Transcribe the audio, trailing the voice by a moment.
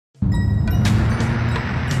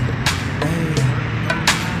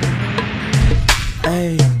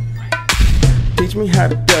ayy. Teach me how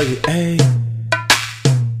to Dougie, ayy.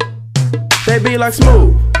 They be like,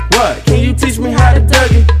 Smooth, what? Can you teach me how to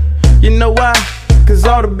Dougie? You know why? Cause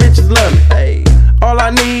all the bitches love me, ayy. All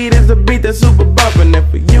I need is a beat that's super bumpin'. And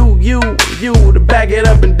for you to back it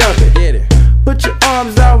up and dump it. Get it. Put your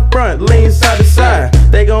arms out front, lean side to side.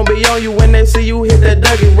 They gon' be on you when they see you hit that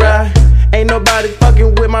Dougie ride. Ain't nobody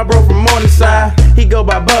fucking with my bro from Morningside. He go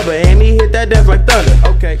by Bubba and he hit that dance like thunder.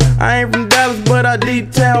 Okay, I ain't from Dallas, but I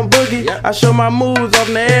deep town boogie. I show my moves off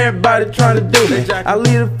to everybody trying to do me. I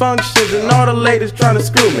lead the functions and all the ladies trying to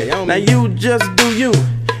screw me. Now you just do you,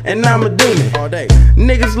 and I'ma do me.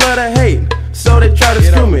 Niggas love to hate, so they try to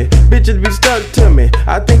screw me. Bitches be stuck to me,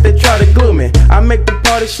 I think they try to glue me. I make the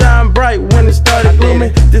party shine bright when it started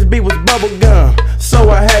glooming. This beat was bubble gum, so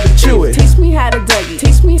I had to chew it. Teach me how to Dougie.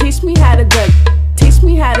 Teach me how to Dougie. Teach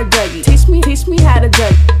me how to Dougie. Teach me how to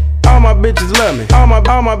Dougie. All my bitches love me. All my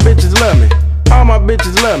bitches love me. All my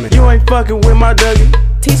bitches love me. You ain't fucking with my Dougie.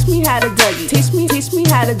 Teach me how to Dougie. Teach me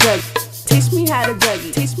how to Dougie. Teach me how to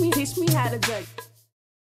Dougie. Teach me how to Dougie.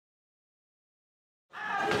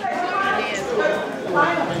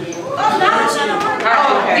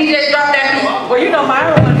 DJ, drop that beat. Well, you know, my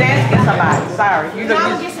room dance get somebody. Sorry. You know,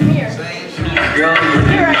 you get some here. Here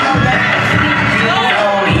I go.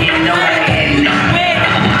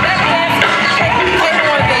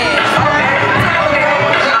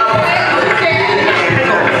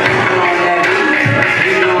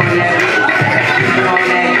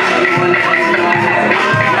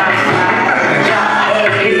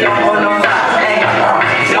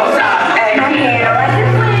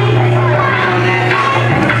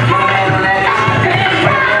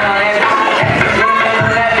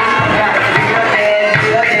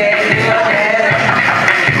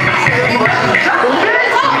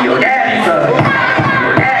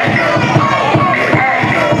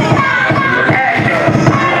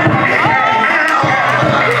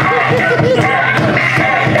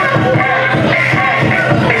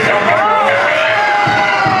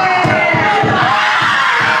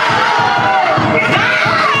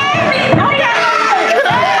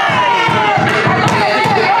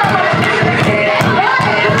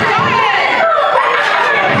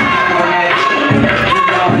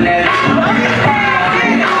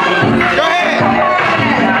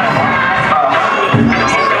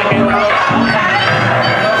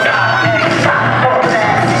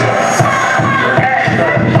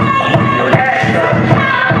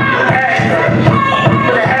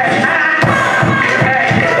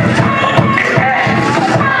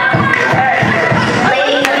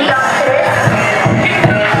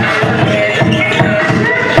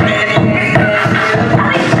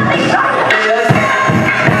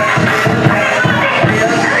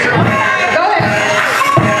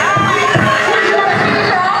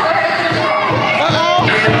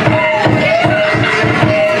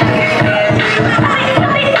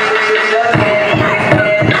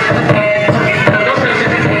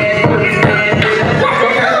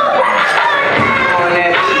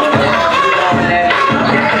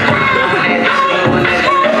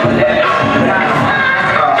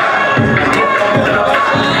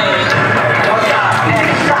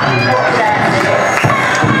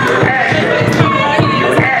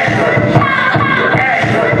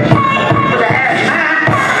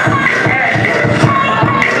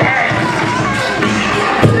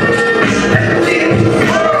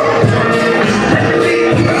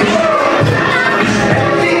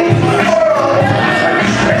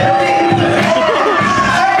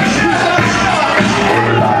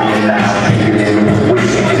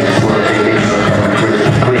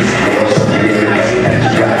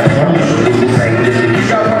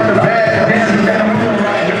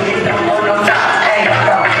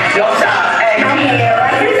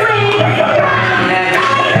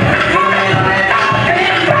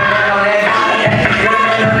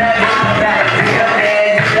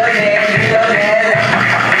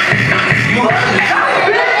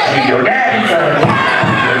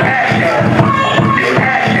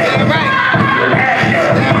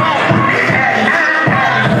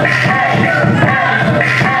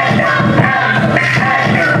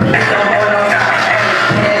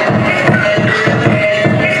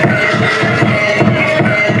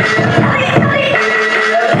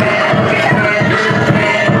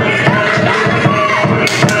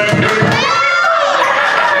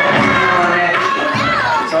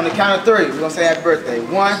 count of three. We're going to say happy birthday.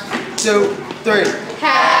 1, 2, 3.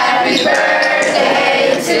 Happy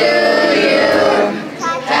birthday to you.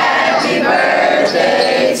 Happy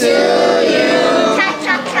birthday to you.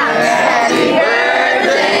 Happy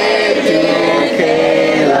birthday to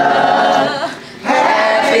Kayla.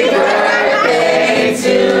 Happy birthday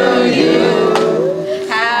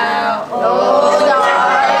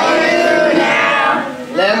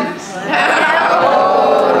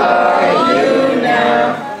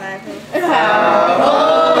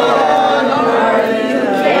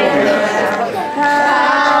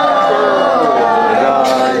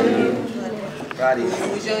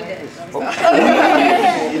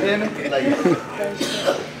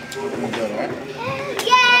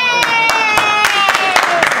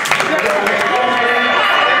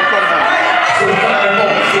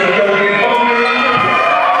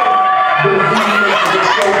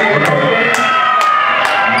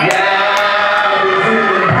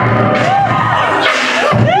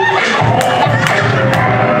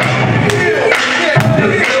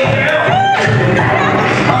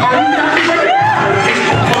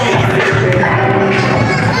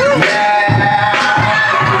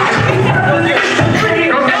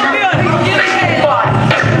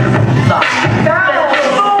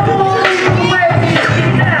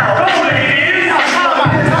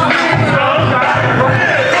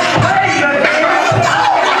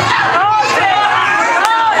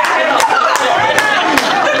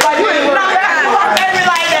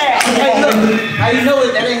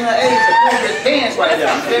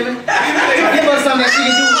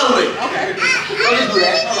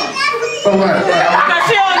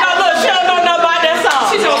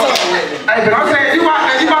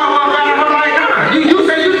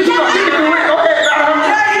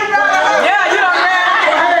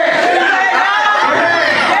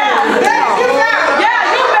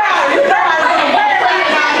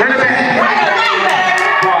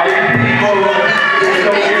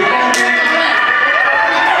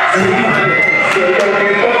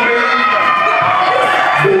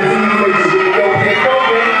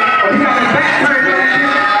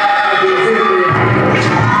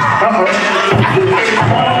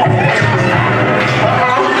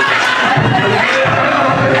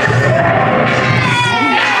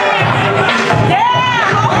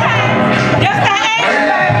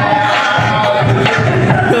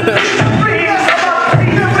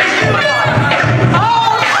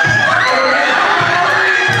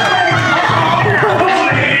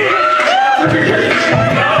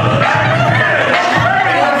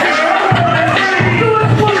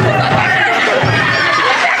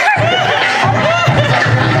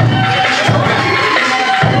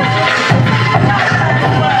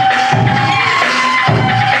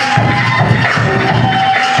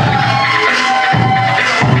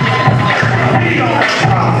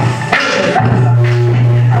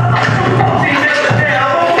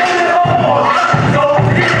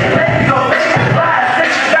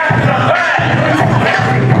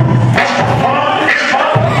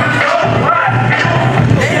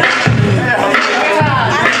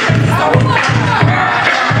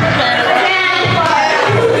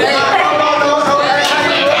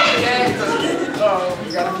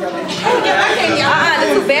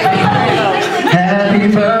Happy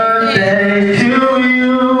birthday to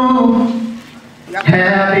you.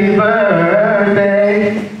 Happy